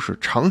觉就是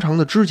长长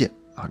的指甲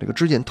这个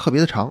指甲特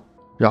别的长。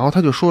然后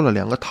他就说了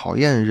2个讨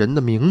厌人的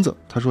名字，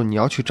他说你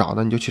要去找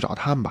呢你就去找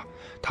他们吧，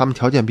他们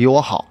条件比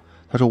我好，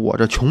他说我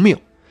这穷命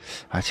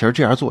其实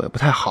这样做也不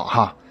太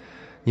好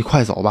你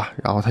快走吧。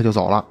然后他就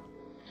走了。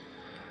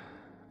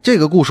这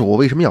个故事我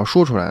为什么要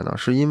说出来呢？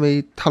是因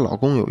为她老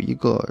公有一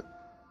个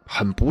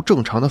很不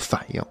正常的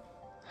反应。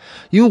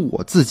因为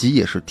我自己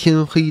也是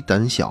天黑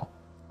胆小，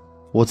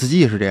我自己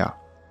也是这样，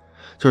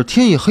就是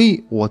天一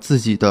黑我自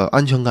己的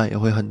安全感也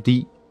会很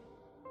低。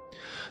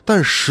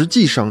但实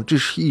际上这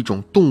是一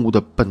种动物的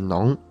本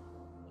能，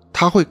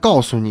它会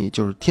告诉你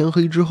就是天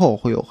黑之后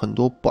会有很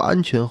多不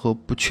安全和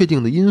不确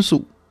定的因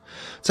素，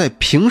在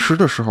平时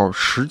的时候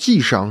实际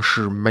上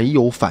是没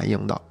有反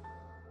应的。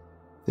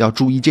要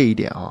注意这一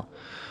点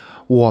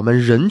我们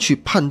人去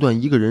判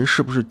断一个人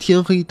是不是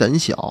天黑胆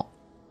小，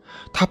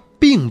他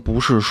并不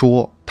是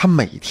说他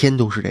每天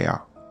都是这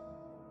样，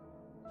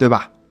对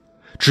吧？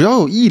只要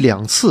有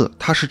1-2次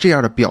他是这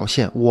样的表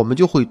现，我们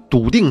就会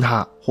笃定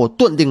他或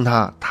断定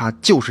他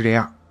就是这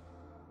样。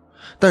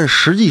但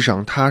实际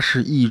上它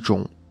是一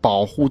种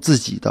保护自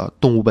己的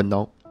动物本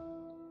能，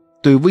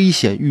对危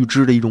险预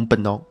知的一种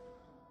本能，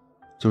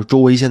就是周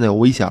围现在有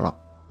危险了，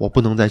我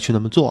不能再去那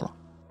么做了。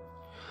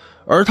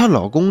而她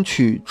老公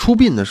去出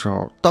殡的时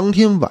候，当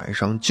天晚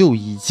上就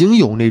已经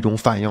有那种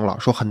反应了，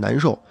说很难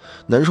受，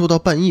难受到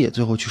半夜，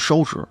最后去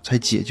烧纸才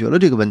解决了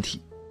这个问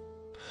题。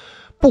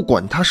不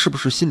管他是不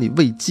是心里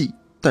慰藉，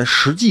但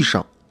实际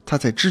上他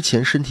在之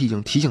前身体已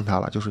经提醒他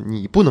了，就是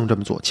你不能这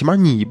么做，起码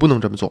你不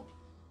能这么做。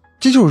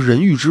这就是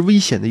人预知危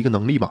险的一个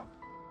能力嘛。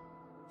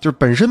就是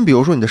本身比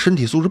如说你的身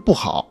体素质不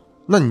好，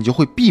那你就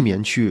会避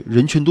免去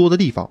人群多的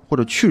地方，或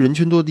者去人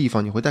群多的地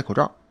方你会戴口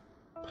罩，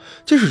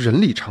这是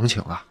人理常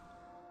情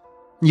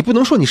你不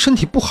能说你身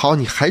体不好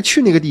你还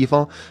去那个地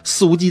方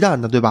肆无忌惮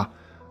的，对吧？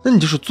那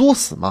你就是作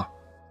死嘛。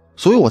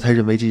所以我才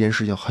认为这件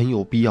事情很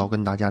有必要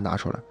跟大家拿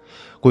出来。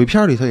鬼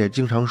片里头也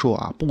经常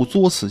说不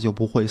作死就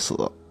不会死，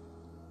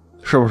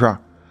是不是？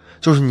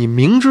就是你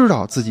明知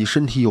道自己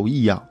身体有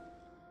异样，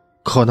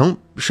可能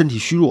身体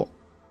虚弱，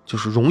就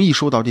是容易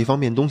受到这方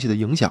面东西的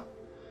影响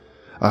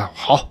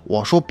好，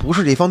我说不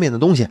是这方面的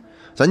东西，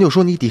咱就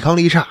说你抵抗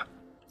力差，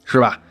是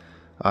吧？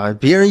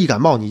别人一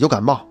感冒你就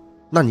感冒，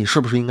那你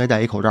是不是应该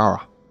戴一口罩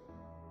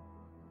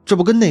这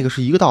不跟那个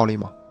是一个道理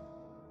吗？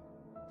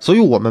所以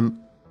我们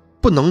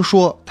不能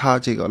说她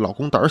这个老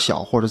公胆小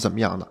或者怎么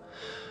样的，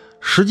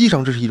实际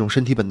上这是一种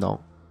身体本能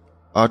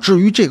至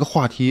于这个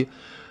话题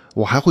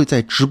我还会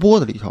在直播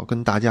的里头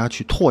跟大家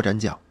去拓展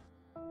讲。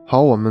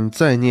好，我们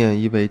再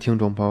念一位听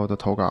众朋友的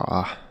投稿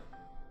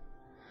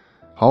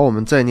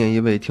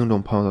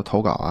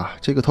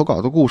这个投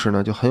稿的故事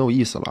呢就很有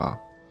意思了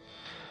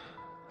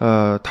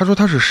他说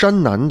他是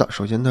山南的，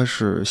首先他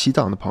是西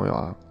藏的朋友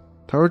啊。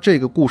他说这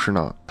个故事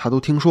呢，他都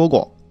听说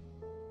过，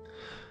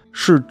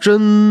是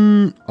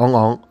真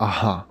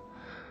啊。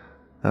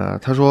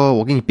他说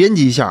我给你编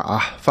辑一下啊，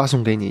发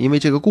送给你，因为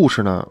这个故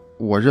事呢，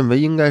我认为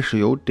应该是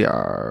有点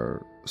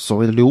所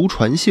谓的流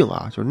传性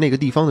啊，就是那个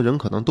地方的人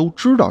可能都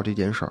知道这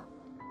件事儿。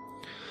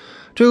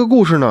这个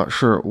故事呢，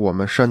是我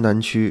们山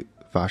南区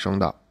发生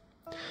的，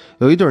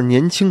有一对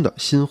年轻的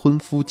新婚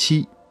夫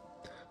妻，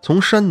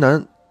从山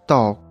南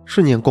到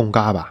是念贡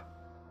嘎吧，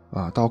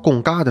到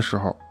贡嘎的时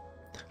候，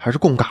还是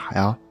贡嘎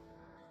呀？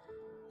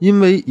因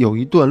为有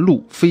一段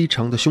路非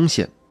常的凶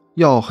险，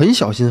要很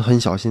小心很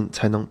小心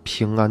才能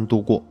平安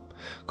度过。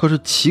可是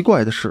奇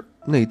怪的是，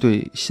那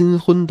对新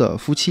婚的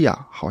夫妻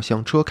啊，好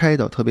像车开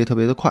得特别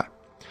的快，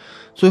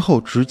最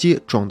后直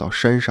接撞到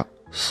山上，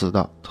死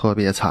得特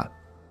别惨。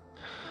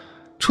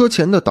车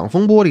前的挡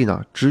风玻璃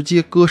呢，直接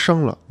割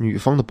伤了女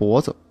方的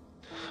脖子，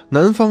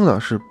男方呢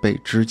是被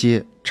直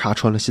接插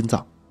穿了心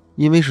脏，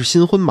因为是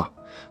新婚嘛，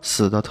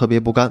死得特别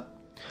不甘，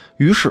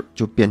于是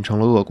就变成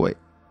了恶鬼。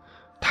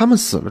他们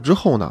死了之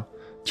后呢，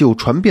就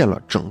传遍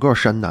了整个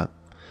山南，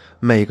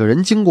每个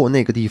人经过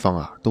那个地方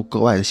啊，都格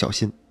外的小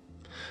心。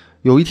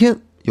有一天，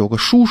有个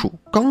叔叔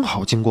刚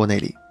好经过那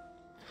里，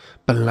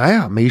本来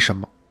啊没什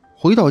么，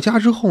回到家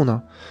之后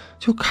呢，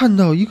就看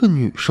到一个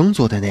女生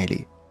坐在那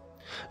里，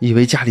以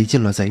为家里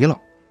进了贼了，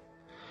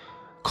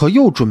可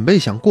又准备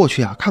想过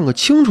去啊看个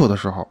清楚的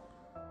时候，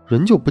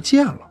人就不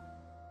见了。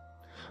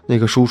那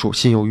个叔叔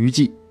心有余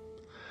悸，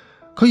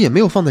可也没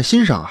有放在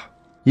心上啊。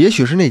也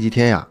许是那几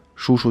天呀，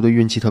叔叔的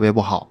运气特别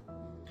不好，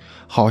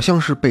好像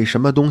是被什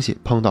么东西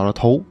碰到了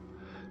头，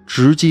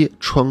直接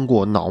穿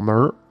过脑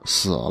门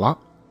死了。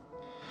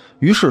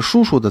于是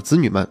叔叔的子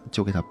女们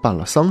就给他办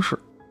了丧事，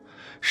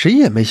谁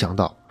也没想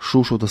到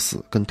叔叔的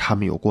死跟他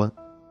们有关。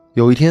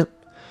有一天，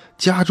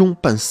家中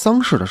办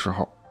丧事的时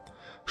候，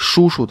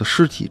叔叔的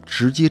尸体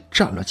直接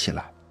站了起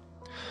来，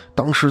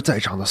当时在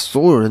场的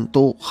所有人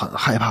都很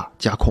害怕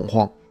加恐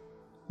慌。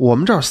我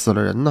们这儿死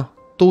了人呢，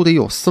都得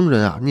有僧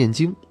人啊念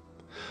经。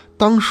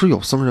当时有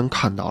僧人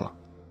看到了，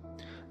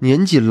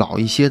年纪老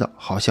一些的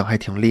好像还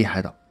挺厉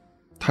害的，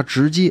他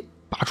直接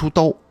拔出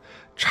刀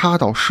插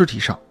到尸体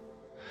上。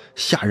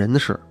吓人的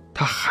是，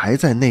他还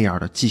在那样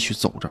的继续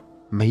走着，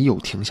没有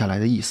停下来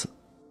的意思。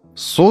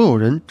所有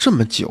人这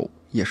么久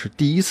也是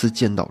第一次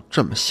见到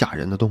这么吓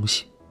人的东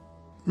西。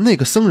那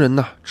个僧人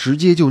呢，直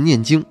接就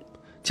念经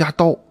加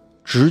刀，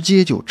直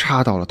接就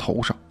插到了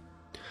头上，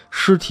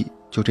尸体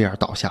就这样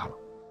倒下了。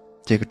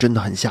这个真的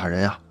很吓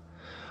人啊。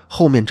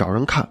后面找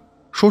人看，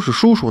说是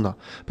叔叔呢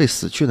被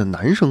死去的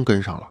男生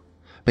跟上了，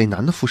被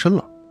男的附身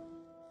了。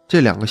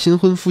这两个新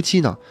婚夫妻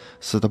呢，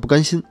死得不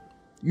甘心，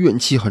怨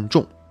气很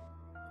重。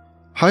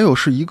还有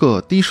是一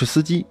个的士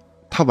司机，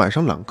他晚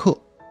上揽客，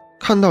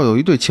看到有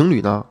一对情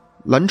侣呢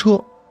拦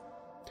车，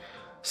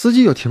司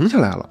机就停下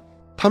来了。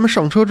他们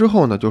上车之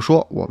后呢，就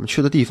说我们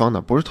去的地方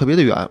呢不是特别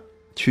的远，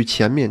去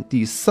前面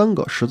第3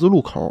个十字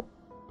路口。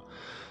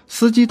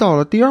司机到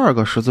了第2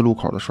个十字路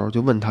口的时候，就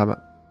问他们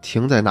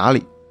停在哪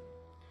里。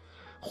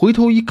回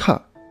头一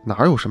看，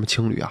哪有什么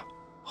情侣啊，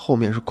后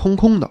面是空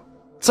空的。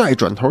再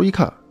转头一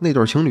看，那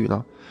对情侣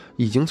呢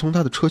已经从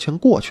他的车前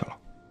过去了。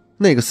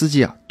那个司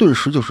机啊，顿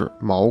时就是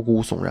毛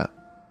骨悚然，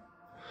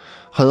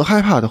很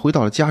害怕的回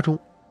到了家中。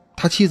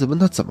他妻子问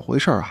他怎么回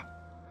事啊，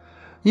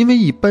因为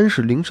一般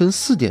是凌晨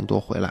4点多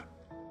回来，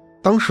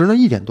当时呢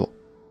1点多。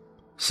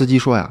司机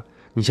说呀，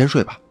你先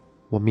睡吧，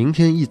我明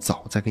天一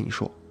早再跟你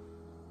说。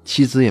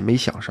妻子也没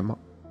想什么。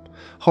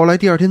后来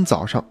第2天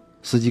早上，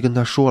司机跟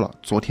他说了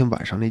昨天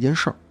晚上那件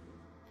事儿。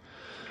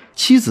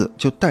妻子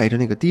就带着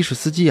那个的士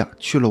司机啊，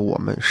去了我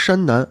们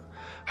山南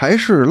还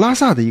是拉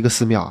萨的一个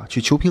寺庙啊，去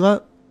求平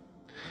安。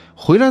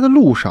回来的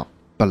路上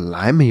本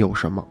来没有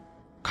什么，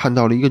看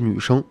到了一个女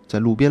生在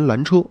路边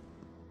拦车，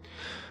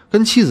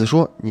跟妻子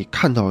说你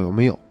看到有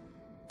没有？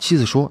妻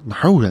子说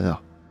哪有人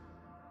啊？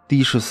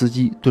的士司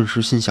机顿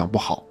时心想不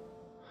好。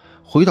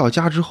回到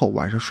家之后，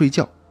晚上睡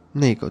觉，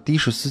那个的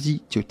士司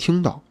机就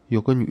听到有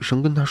个女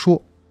生跟他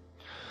说，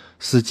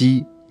司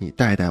机你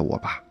带带我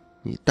吧，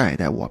你带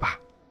带我吧。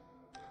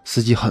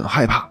司机很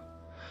害怕。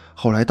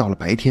后来到了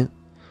白天，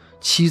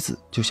妻子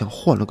就像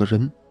换了个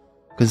人，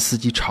跟司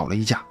机吵了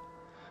一架，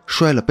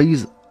摔了杯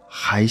子，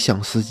还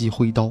向司机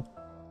挥刀。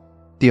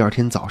第2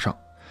天早上，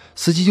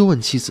司机就问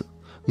妻子，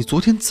你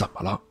昨天怎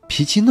么了，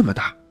脾气那么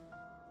大？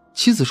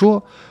妻子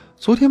说，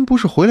昨天不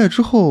是回来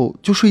之后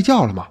就睡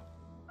觉了吗？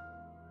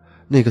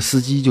那个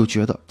司机就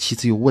觉得妻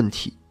子有问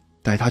题，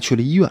带他去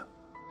了医院，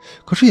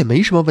可是也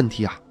没什么问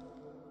题啊。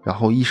然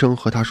后医生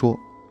和他说，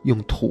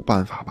用土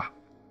办法吧。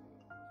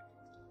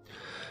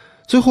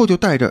最后就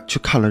带着去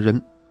看了人，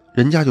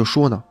人家就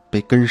说呢，被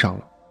跟上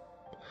了。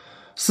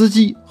司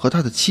机和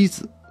他的妻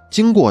子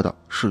经过的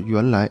是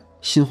原来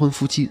新婚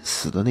夫妻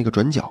死的那个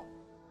转角，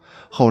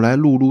后来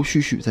陆陆续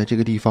续在这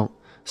个地方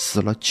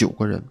死了9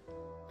个人。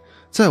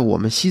在我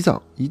们西藏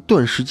一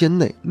段时间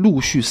内陆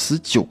续死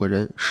9个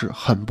人是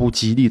很不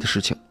吉利的事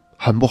情，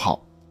很不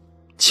好。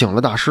请了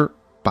大师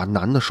把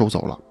男的收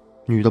走了，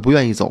女的不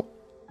愿意走。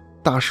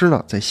大师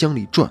呢在乡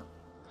里转，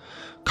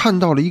看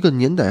到了一个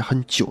年代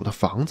很久的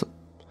房子，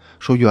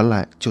说原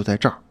来就在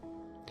这儿。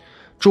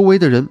周围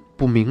的人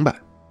不明白，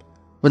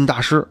问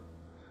大师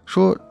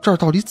说这儿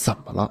到底怎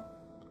么了？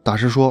大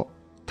师说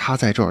他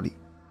在这里，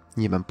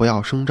你们不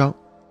要声张。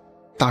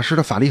大师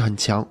的法力很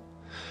强，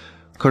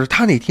可是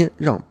他那天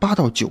让8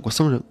到9个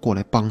僧人过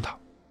来帮他，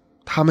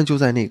他们就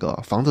在那个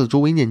房子的周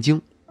围念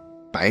经。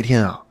白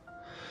天啊，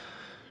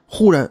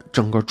忽然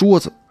整个桌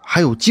子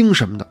还有经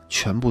什么的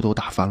全部都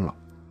打翻了，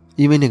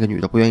因为那个女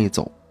的不愿意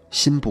走，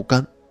心不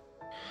甘。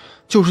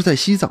就是在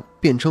西藏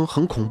变成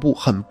很恐怖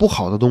很不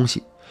好的东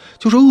西，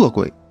就是恶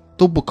鬼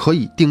都不可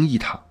以定义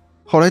它。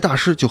后来大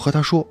师就和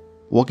他说，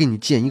我给你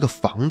建一个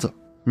房子，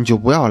你就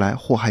不要来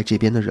祸害这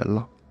边的人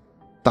了。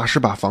大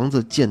师把房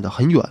子建得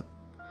很远，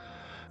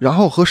然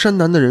后和山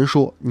南的人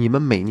说，你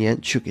们每年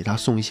去给他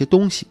送一些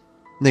东西。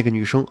那个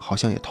女生好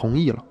像也同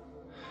意了。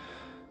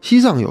西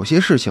藏有些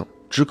事情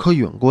只可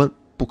远观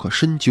不可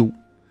深究，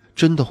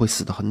真的会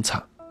死得很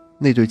惨。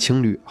那对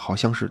情侣好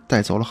像是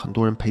带走了很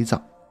多人陪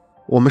葬。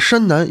我们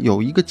山南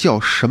有一个叫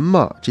什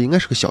么，这应该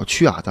是个小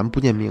区啊，咱们不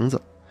念名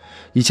字，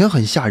以前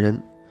很吓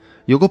人，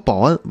有个保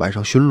安晚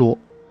上巡逻，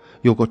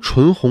有个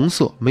纯红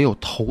色没有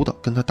头的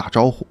跟他打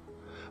招呼，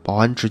保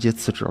安直接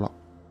辞职了。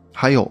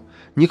还有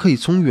你可以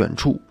从远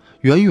处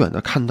远远的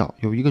看到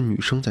有一个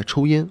女生在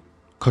抽烟，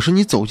可是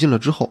你走近了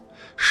之后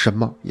什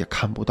么也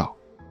看不到。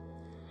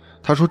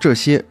他说这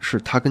些是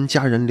他跟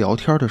家人聊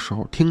天的时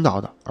候听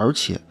到的，而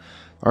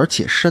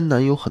且山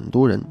南有很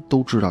多人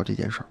都知道这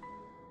件事儿。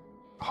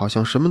好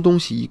像什么东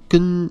西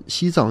跟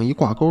西藏一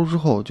挂钩之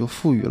后就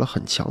赋予了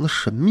很强的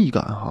神秘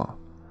感哈。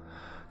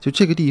就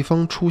这个地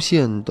方出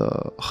现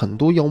的很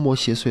多妖魔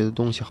邪祟的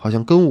东西，好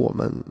像跟我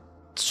们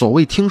所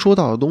谓听说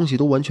到的东西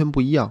都完全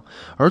不一样，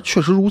而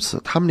确实如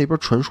此，他们那边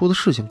传说的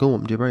事情跟我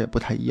们这边也不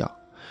太一样。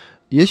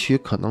也许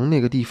可能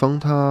那个地方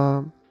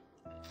它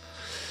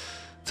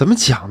怎么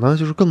讲呢，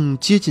就是更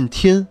接近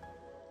天，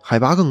海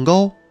拔更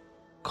高，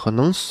可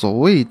能所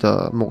谓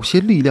的某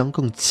些力量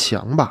更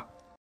强吧。